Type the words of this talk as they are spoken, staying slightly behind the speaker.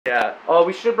Yeah. Oh,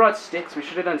 we should have brought sticks. We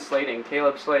should have done slating.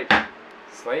 Caleb, slate.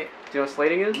 Slate? Do you know what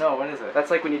slating is? No, what is it? That's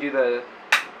like when you do the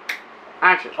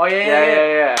action. Oh,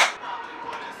 yeah.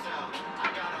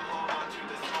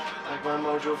 Like my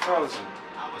mojo frozen.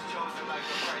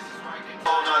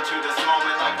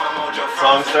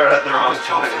 Song started at the wrong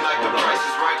time.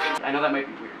 I know that might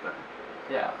be weird, but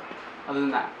yeah. Other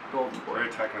than that, golden boy. Very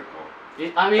technical.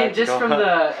 I mean, just from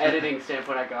the editing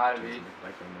standpoint, I gotta be.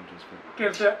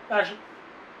 Give the action.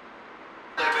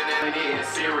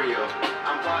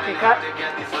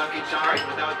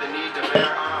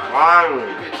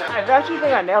 Finally. I actually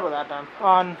think I nailed it that time.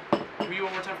 On. Will you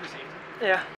one more time for scene?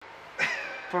 Yeah.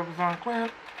 Focus on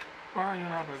clip. Why are you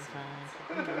not with the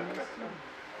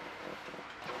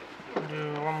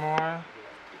do one more.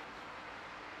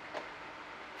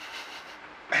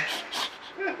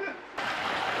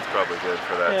 It's probably good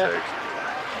for that take.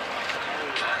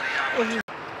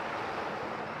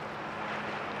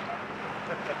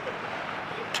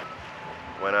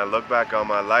 When I look back on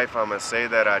my life, I'ma say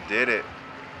that I did it.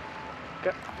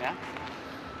 Yeah?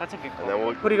 That's a good And then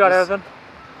call. What do you got, Evan?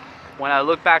 When I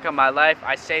look back on my life,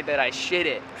 I say that I shit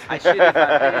it. I shit it. When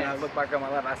I look back on my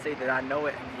life, I say that I know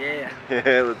it. Yeah.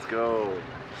 Yeah, let's go.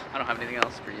 I don't have anything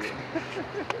else for you.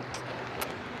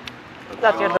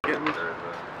 That's it.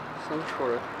 Some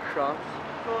sort of shots.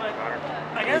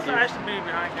 I guess I should be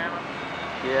behind camera.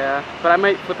 Yeah, but I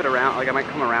might flip it around. Like I might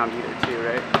come around either too,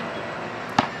 right?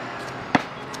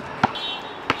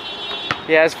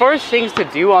 Yeah, as far as things to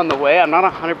do on the way, I'm not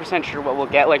 100% sure what we'll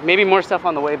get. Like maybe more stuff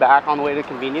on the way back, on the way to the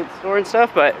convenience store and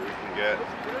stuff, but... We can get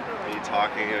me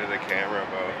talking into the camera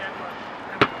about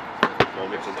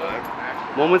moments in time.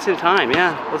 Moments in time,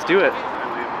 yeah. Let's do it. Is it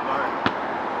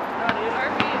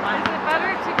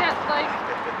better to get like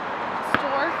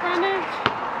store frontage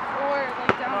or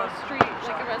like down the street,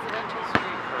 like a residential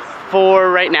street? For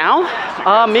right now,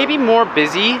 maybe more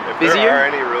busier. If there are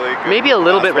any really good Maybe a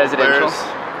little bit basketball residential.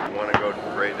 players, you want to go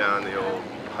right down the old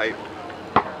pipe.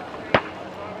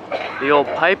 The old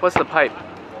pipe? What's the pipe?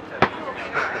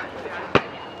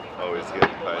 Always get the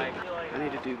pipe. I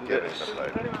need to do Get this. the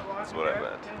pipe. That's what I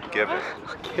meant. Give it.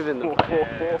 Given the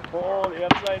pipe. The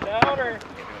upside down or?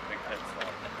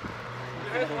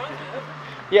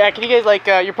 Yeah, can you guys like,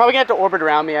 you're probably gonna have to orbit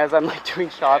around me as I'm like doing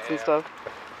shots and stuff.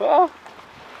 Oh.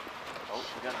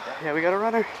 Yeah, we got a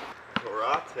runner.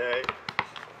 Karate.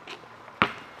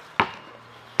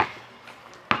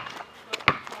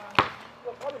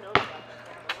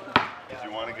 Do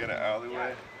you want to get an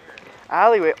alleyway?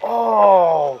 Alleyway.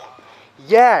 Oh,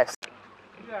 yes.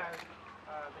 You guys,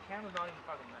 the camera's not even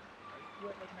fucking there. You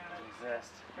looking at it?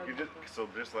 You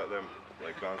just let them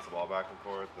like bounce the ball back and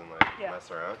forth and like mess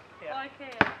around. Well, I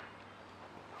can't.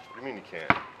 What do you mean you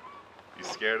can't? You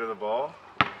scared of the ball?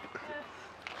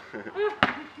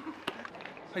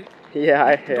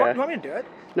 Yeah, Do you want me to do it?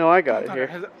 No, I got it here.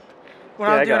 When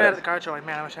I was doing it at the car show, like,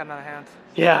 man, I wish I had another hand.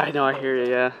 Yeah, I know, I hear you,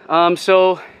 yeah.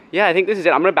 So, yeah, I think this is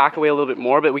it. I'm gonna back away a little bit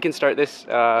more, but we can start this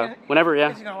whenever,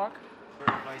 yeah. Is he gonna walk?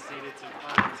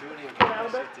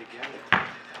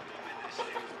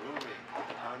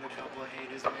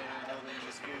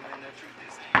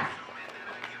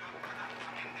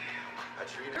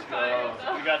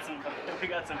 We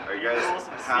got some. Are you guys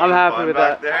I'm happy fun with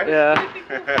back that. there?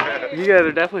 Yeah. You guys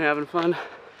are definitely having fun.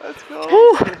 Let's go.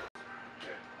 Woo!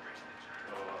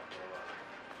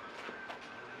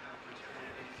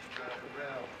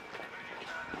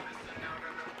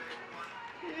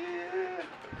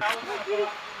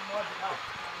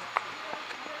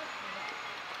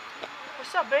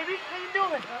 What's up, baby? How you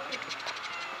doing?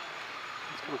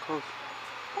 It's kind of close.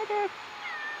 Hi, Dad.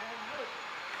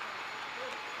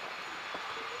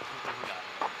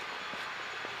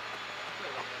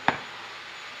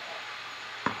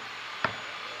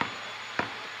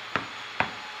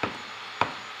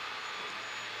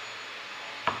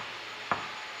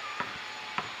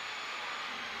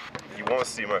 You won't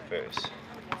see my face.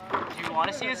 Do you want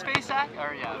to see his face, Zach?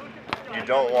 Or yeah? You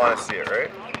don't want to see it,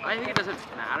 right? I think it doesn't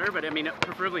matter, but I mean,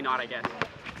 preferably not, I guess.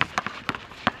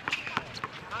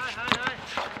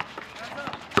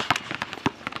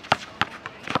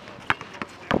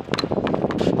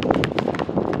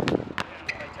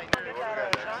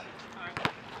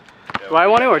 Do I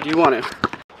want to, or do you want to?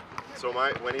 So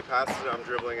when he passes it, I'm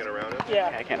dribbling it around him?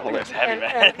 Yeah. I can't hold it. It's And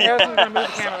Harrison's gonna move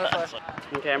the camera this way.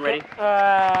 Okay, I'm ready.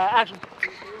 Action.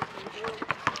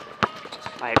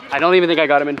 I don't even think I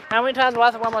got him in. How many times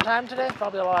was it one more time today?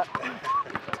 Probably a lot.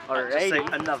 Just say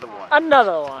another one.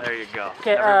 Another one. There you go.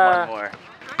 Okay, Never one more.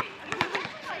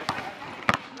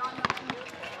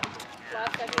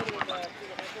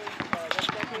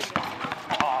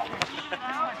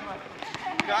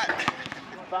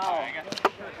 foul.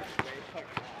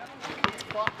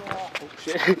 Oh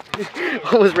shit.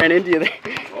 Almost ran into you there.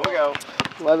 There we go.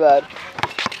 My bad.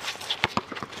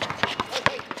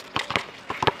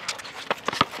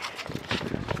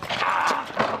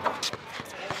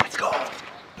 Let's go.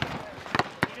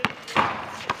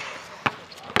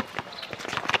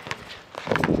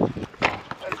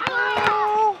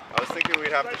 I was thinking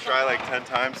we'd have to try like 10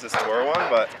 times to score one,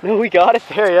 but No, we got it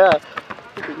there, yeah.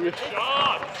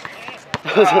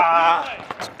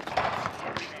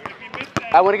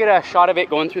 I want to get a shot of it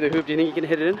going through the hoop. Do you think you can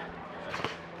hit it in?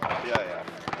 yeah.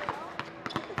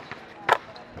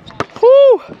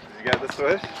 Woo! Did you get the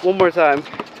switch? One more time.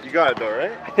 You got it though,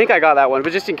 right? I think I got that one,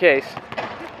 but just in case.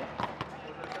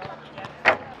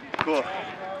 Cool.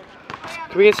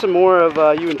 Can we get some more of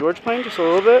you and George playing just a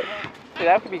little bit? Yeah,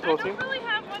 that could be cool I too. don't really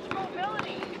have much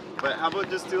mobility. But how about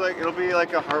just do like, it'll be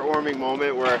like a heartwarming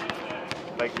moment where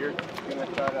like you're gonna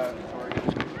try to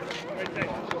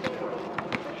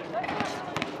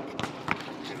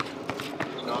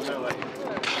No, I'm gonna like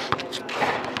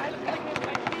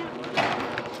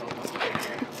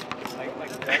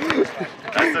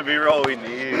that's the B-roll we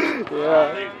need.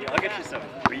 Yeah. I'll get you some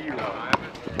B-roll.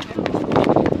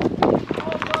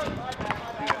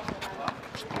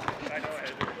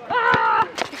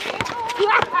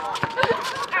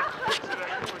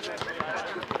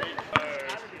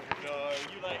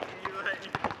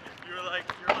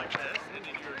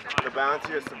 The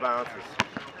bounciest of bounces.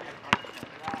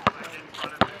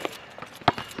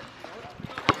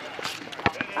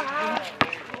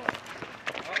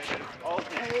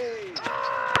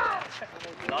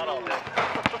 Not all day.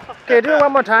 Okay, do it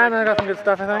one more time, and I got some good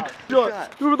stuff, I think. Do it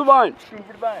for the vine.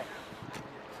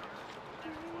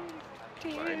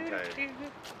 Vine time.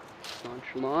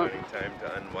 Nonchalant. Finding time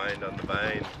to unwind on the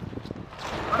vine.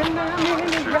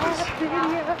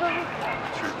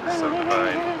 Truth is so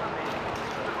divine.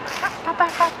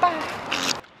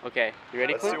 Okay, you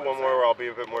ready, Let's Clint? do one more where I'll be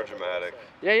a bit more dramatic.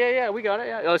 Yeah, we got it.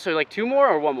 Yeah. Oh, so like 2 more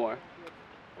or 1 more?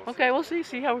 We'll Okay, see. we'll see.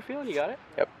 See how we're feeling. You got it?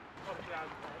 Yep.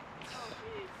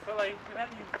 But like,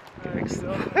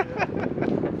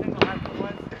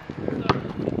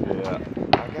 Yeah.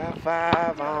 I got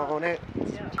 5 on it.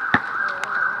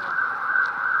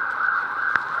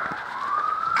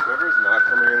 Whoever's not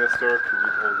coming in the store, could you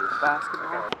hold this?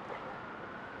 Basketball.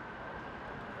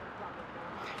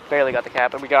 Barely got the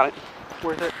cap, but we got it.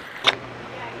 Worth it.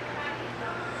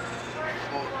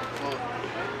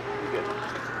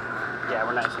 Yeah,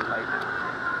 we're nice and light.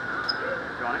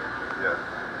 You want it? Yeah.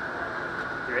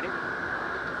 You ready?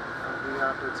 The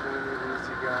opportunities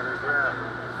you gotta grab.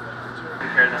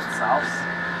 Compare that sauce.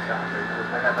 I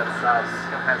got that sauce.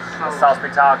 The sauce we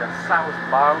talking. Sauce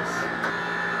bounce.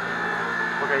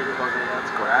 Okay, you can close it.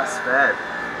 That's grass fed.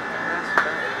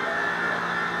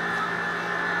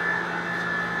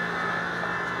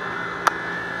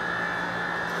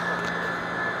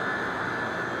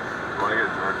 You wanna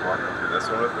get George walking through this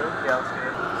one with me? Yeah, let's do it.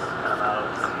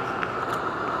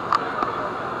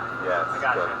 Yes. I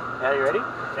got good. you. Yeah, you ready?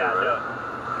 Yeah, do it.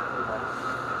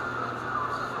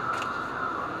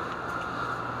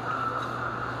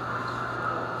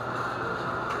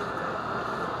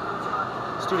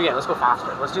 Let's do it again. Let's go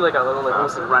faster. Let's do like a little, like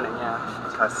almost like running. Yeah.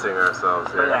 Testing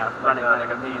ourselves here. Yeah, running, like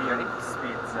running. a medium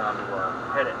speed zone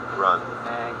to hit it. Run.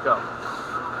 And go.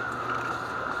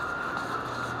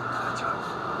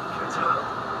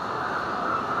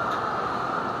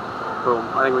 Boom.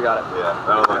 I think we got it. Yeah,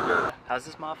 that'll look good. How's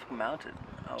this motherfucker mounted?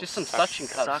 Oh, Just some suction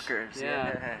cups. Suckers. Yeah.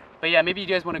 Yeah. But yeah, maybe you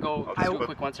guys want to go I'll do just a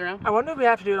quick once around? I wonder if we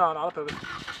have to do it on autofocus.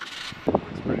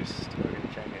 It's pretty sturdy.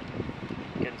 Check it.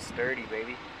 Getting sturdy,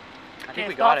 baby. I think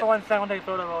we Stop got for it. 1 second, take a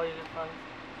photo while you just fun.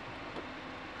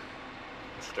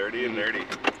 Sturdy and nerdy.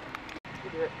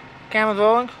 Camera's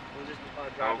rolling.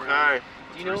 Okay.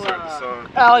 Do you know,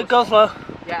 Allie, go slow.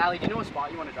 Yeah, Ali, do you know a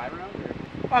spot you want to drive around? Or?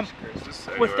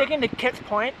 We're sticking to Kit's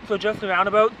Point, so just the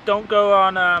roundabout. Don't go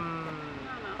on the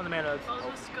main roads. I'll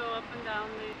just go up and down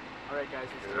the. Alright, guys.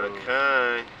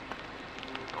 Okay.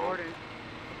 Recording.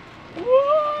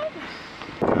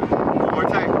 One more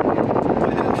time.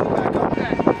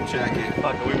 Check it.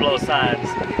 Fuck it, we blow signs.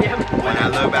 When I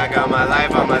look back on my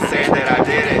life, I'ma say that I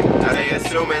did it. Now they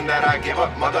assuming that I give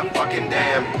up, motherfucking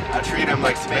damn. I treat them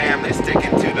like spam, they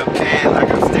sticking to the pan like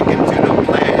I'm sticking to the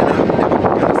plan. I'm never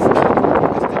gonna stop.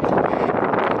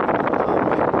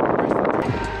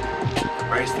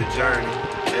 Embrace the journey,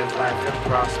 live life and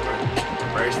prosper.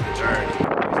 Embrace the journey.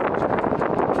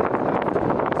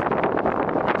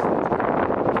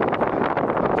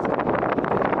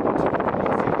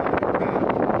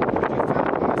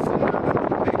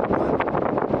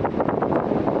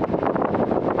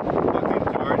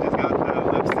 Fucking George has got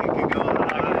the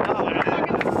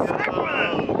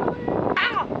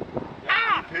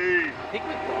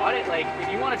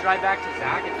drive back to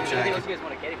Zach if there's anything else you guys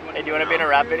want to get. If you want Hey, do you want to be in a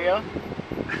rap video?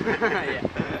 yeah.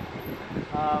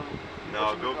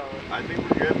 No, go. I think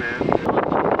we're good, man.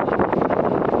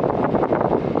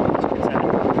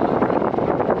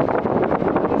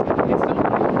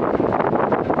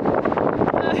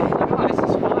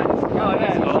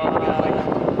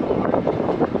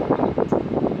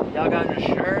 Y'all got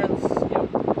insurance? Yep.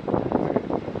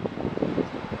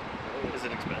 Is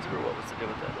it expensive or what? What's the deal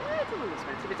with that? Yeah, it's a little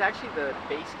expensive. It's actually the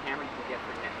base camera you can get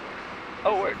for Netflix.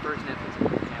 Oh, it's word. the first Netflix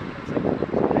camera that's like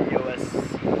The US.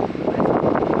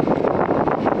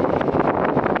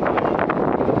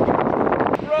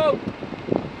 Bro!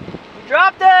 You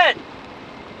dropped it!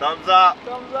 Thumbs up.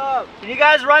 Thumbs up. Can you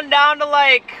guys run down to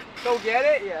like go get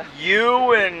it? Yeah.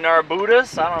 you and our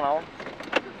Buddhists? I don't know.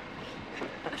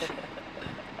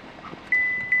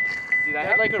 Dude, I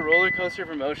had like a roller coaster of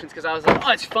emotions because I was like,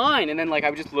 oh, it's fine. And then like I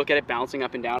would just look at it bouncing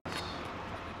up and down.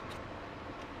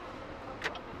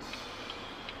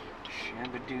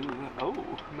 Oh,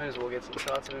 might as well get some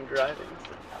shots of him driving.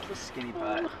 That's a skinny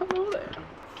butt. Hello there.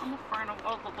 I'm a fan of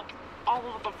all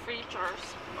of the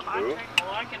features. But I Who? take a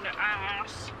like in the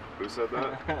ass. Who said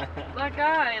that? That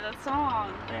guy, that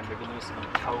song. Man, they're gonna lose some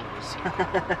toes.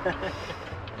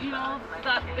 You know,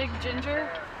 that big ginger?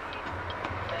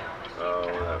 Oh,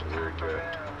 that weird guy.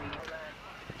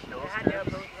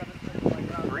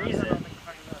 Freezing.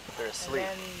 They're asleep.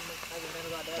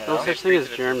 No such thing as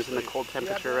germs in the cold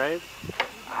temperature, right?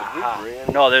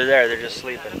 No, they're there. They're just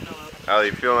sleeping. Allie,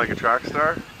 you feeling like a track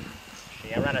star?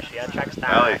 She a track star.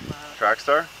 Allie, track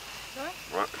star?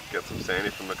 Want get some sandy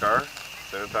from the car?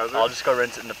 Sanitizer? I'll just go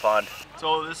rinse it in the pond.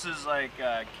 So this is like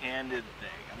a candid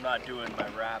thing. I'm not doing my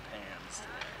rap hands.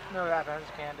 No rap hands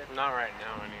candid. Not right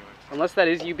now, anyway. Unless that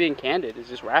is you being candid, it's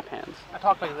just rap hands. I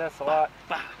talk like this a lot.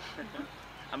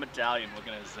 I'm Italian. What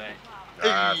can I say?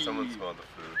 Ah, someone smelled the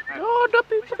food. Oh,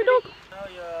 duppy, puppy dog. Oh,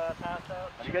 you passed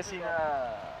out. Have you guys seen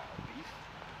Beef?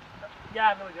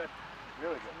 Yeah, really good.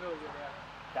 Really good. Really good, yeah.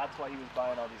 That's why he was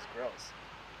buying all these girls.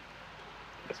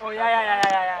 Oh, yeah.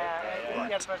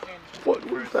 That's first scene. What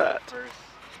was that? First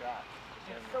shot.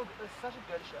 It's such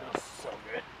a good show. It's so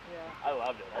good. Yeah. I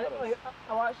loved it. I thought it was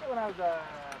I watched it when I was I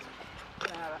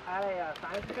had a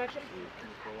sinus infection. You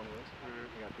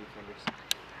got beef fingers.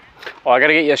 Oh, I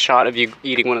gotta get you a shot of you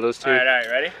eating one of those two. All right,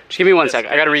 ready? Just give me one Just sec.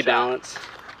 I gotta give it a shot. rebalance.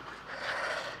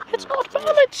 It's not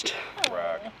balanced.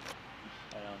 Crack. Okay,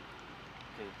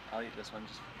 I'll eat this one.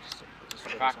 Just for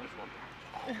Crack this this one.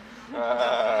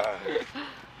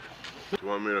 Do you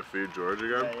want me to feed George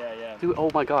again? Yeah. Dude, oh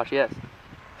my gosh, yes.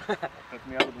 Hook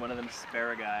me up with one of them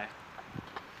asparagus.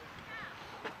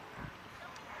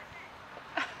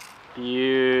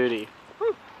 Beauty.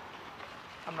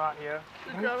 I'm not here.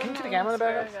 The Can you see the government camera in the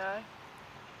back? guy.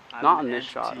 I'm Not an in this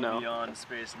shot, entity no. Beyond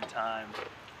space and time.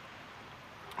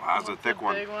 Wow, that's a thick The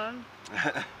one. big one.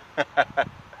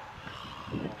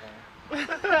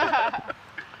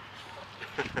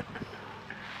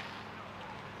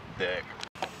 Thick.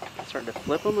 Starting to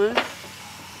flip them, eh?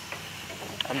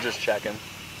 I'm just checking.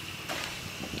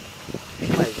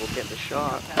 Might as well get the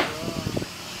shot.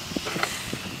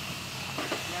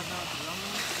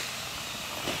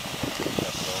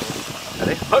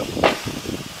 Ready?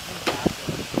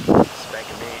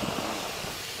 Spanking me.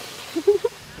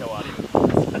 No audio.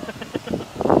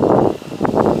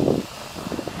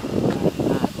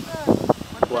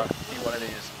 What? Eat one of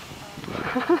these.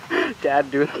 Dad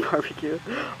doing the barbecue.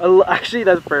 Actually,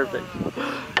 that's perfect.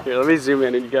 Here, let me zoom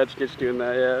in and you guys get you doing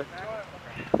that, yeah.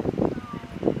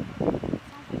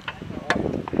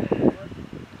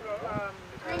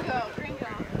 Gringo.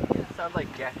 Sounds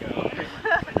like gecko.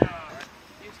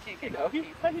 You just can't get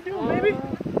How you doing, baby?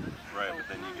 Right, but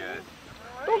then you get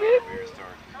Okay. beer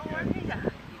store.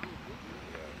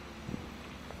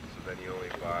 So then you only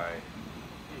buy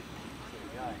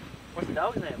What's the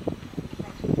dog's name?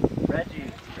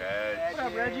 Reggie. veg What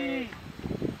up, Reggie?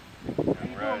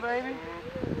 and red. Baby.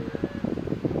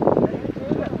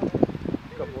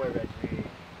 Good boy, Reggie.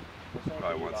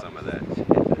 Probably want some of that. He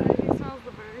smells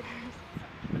the burgers.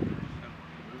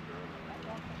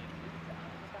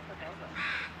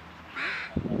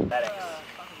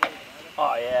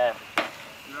 Oh yeah.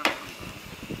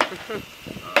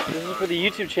 This is for the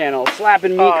YouTube channel.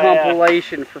 Slapping me Oh, yeah.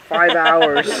 compilation for 5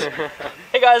 hours.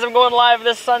 Hey guys, I'm going live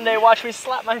this Sunday. Watch me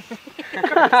slap my.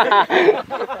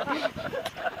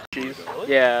 Cheese.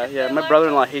 Yeah. My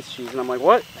brother-in-law hates cheese, and I'm like,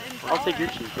 what? I'll take your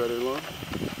cheese, brother-in-law.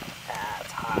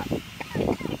 That's hot.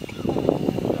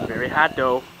 Very hot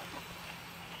dough.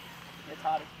 It's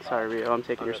hot. Sorry, Rio, I'm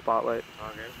taking your spotlight.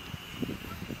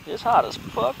 It's hot as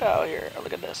fuck out here. Oh,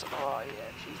 look at this. Oh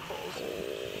yeah, cheese balls.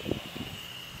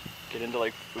 Get into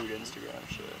like food Instagram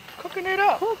shit. Cooking it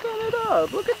up. Cooking it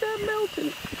up. Look at that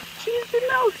melting. Cheese be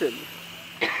melting.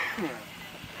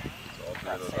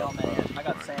 I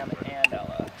got Sam and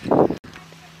Ella.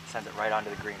 Sends it right onto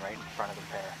the green, right in front of the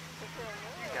pair.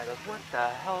 The guy goes, what the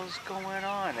hell's going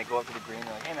on? They go up to the green,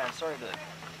 they're like, hey man, sorry, but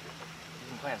you've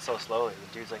been playing so slowly.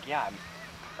 The dude's like, yeah, I'm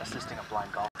assisting a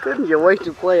blind golfer. Couldn't you wait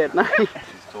to play at night?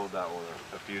 She's told that one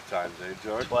a few times, eh,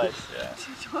 George? Twice, yeah.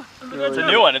 It's a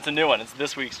new one, it's a new one. It's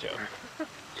this week's joke.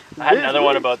 I had another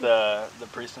one about the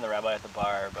priest and the rabbi at the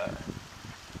bar, but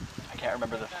I can't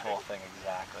remember the full thing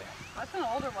exactly. That's an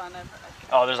older one.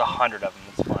 Oh, there's 100 of them.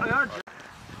 It's fun.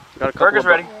 Got a Burger's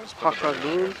ready. Hot cross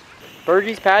buns.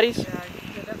 Burgies, patties.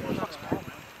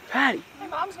 Patty. My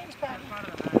mom's name's Patty.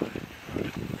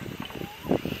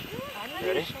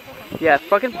 Ready? Yeah,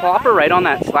 fucking plop her right on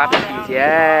that slappy cheese.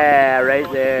 Yeah,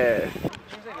 right there.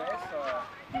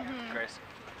 Grace.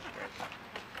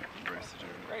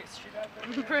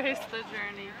 Embrace the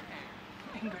journey.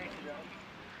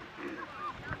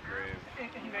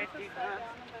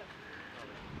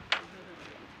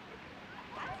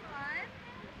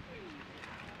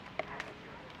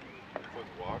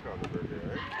 Walk on the burger,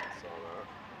 right? I saw that.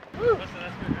 Woo! That's good,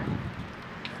 right?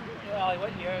 Yeah, like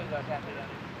what year is that after that?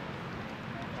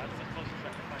 That's the closest I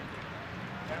can find.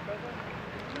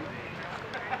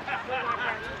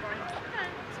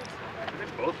 Are they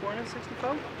both born in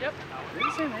 65? Yep. They're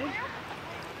the same age.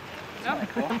 Yep.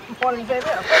 What did you say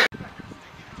there?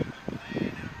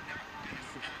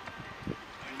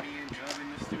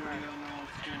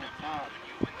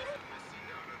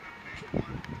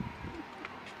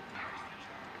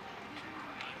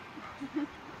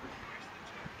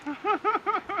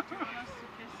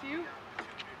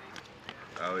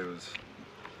 Ali was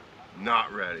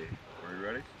not ready. Are you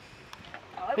ready?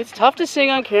 It's tough to sing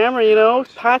on camera, you know.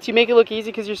 Pats, you make it look easy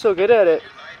because you're so good at it.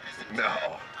 No. Am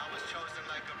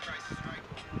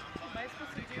I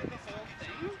supposed to do the whole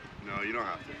thing? No, you don't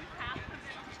have to.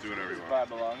 Just do whatever you want.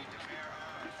 Vibe along.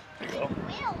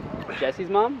 Jesse's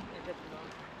mom?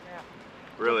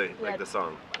 Really? Like the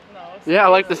song? Yeah, I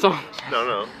like the song.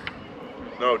 No.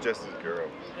 No, Jesse's girl.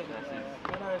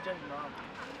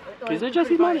 Is it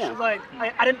Jesse's mom? She's Yeah. like,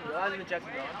 I didn't realize it was Jesse's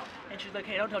mom. And she's like,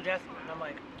 hey, don't tell Jesse. And I'm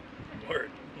like, word.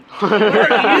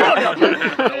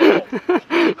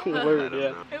 Word,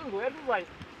 yeah. It was weird. It was like,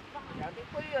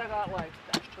 technically I got like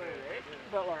statutory rape,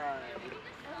 but like,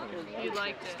 You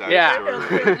liked it.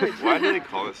 Statutory. Why do they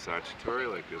call it statutory?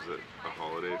 Like, is it a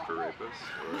holiday for rapists?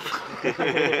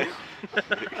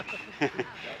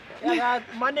 yeah, God,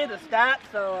 Monday the stat,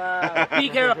 so be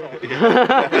careful.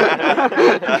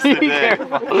 That's the day.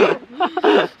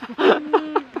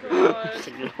 That's a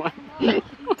good one.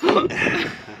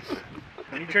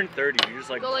 When you turn 30, you just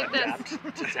like, Go like this. adapt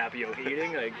to tapioca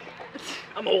eating. Like,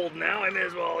 I'm old now, I may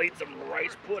as well eat some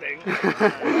rice pudding.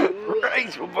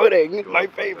 Rice pudding, my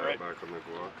favorite. Back on the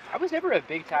block. I was never a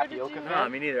big tapioca No,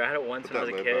 fan. me neither. I had it once when I was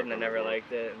a kid and I never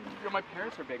liked it. And You know, my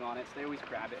parents are big on it, so they always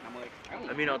grab it, and I'm like, I don't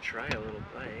I mean, I'll try a little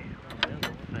bite.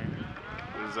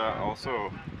 Is that also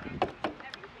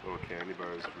little candy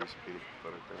bars, Reese peanut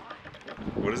butter thing?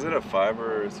 What is it, a 5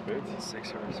 or a spade?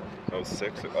 6 hours. Oh,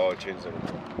 6? Oh, it changed it.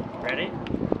 Ready?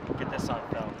 Get this on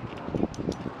film.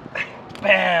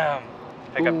 Bam!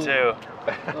 Pick up 2.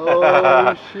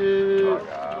 Oh, shit.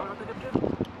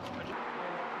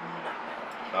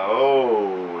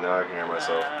 Oh, now I can hear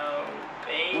myself.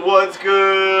 What's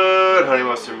good? Honey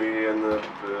Mustard Media in the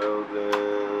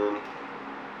building.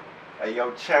 Hey,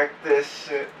 yo, check this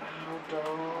shit out,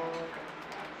 dog.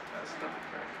 That's not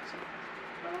correct.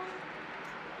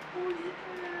 Oh,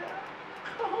 yeah.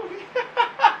 Oh,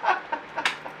 yeah.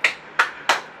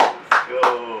 Let's go.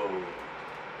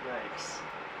 Yikes.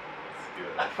 Let's do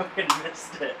it. I fucking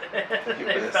missed it. You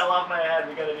It missed? fell off my head.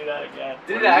 We gotta do that again.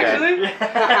 Did it actually?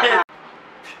 Yeah.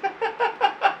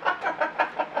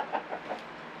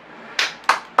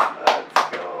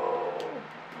 Let's go.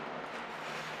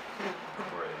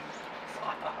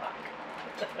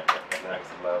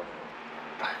 Next level.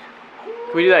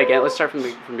 Can we do that again? Let's start from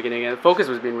the beginning again. Focus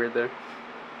was being weird there.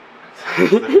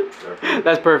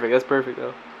 That's perfect. That's perfect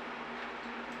though.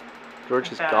 George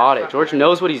has got it. George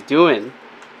knows what he's doing.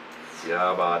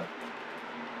 Yeah, bud.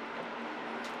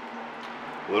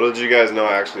 Little did you guys know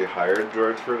I actually hired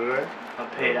George for today. A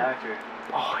paid actor.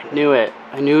 Oh, I knew it.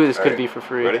 I knew this could Alright, be for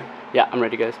free. ready? Yeah, I'm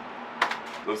ready, guys.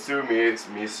 Let's do me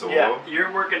solo. Yeah,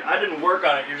 you're working. I didn't work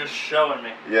on it. You're just showing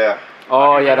me. Yeah.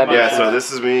 Oh, yeah, that makes Yeah, sense. so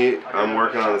this is me. I'm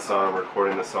working on the song. I'm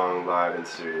recording the song live in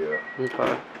studio.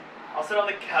 Okay. I'll sit on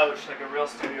the couch like a real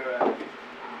studio actor.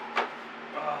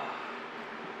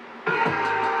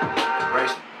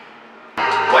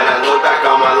 When I look back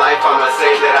on my life, I'ma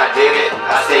say that I did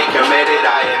I stayed committed,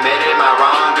 I admitted my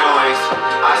wrongdoings.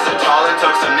 I stood tall and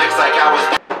took some nicks like I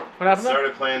was. What happened there?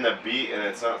 Started playing the beat and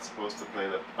it's not supposed to play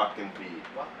the fucking beat.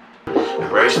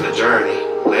 Embrace the journey,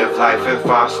 live life and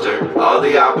foster all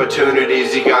the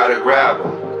opportunities, you gotta grab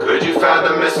them. Could you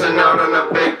fathom missing out on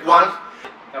a big one?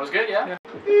 That was good, yeah?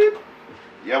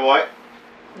 Yeah, boy.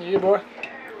 Yeah, boy.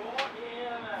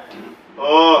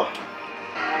 Oh.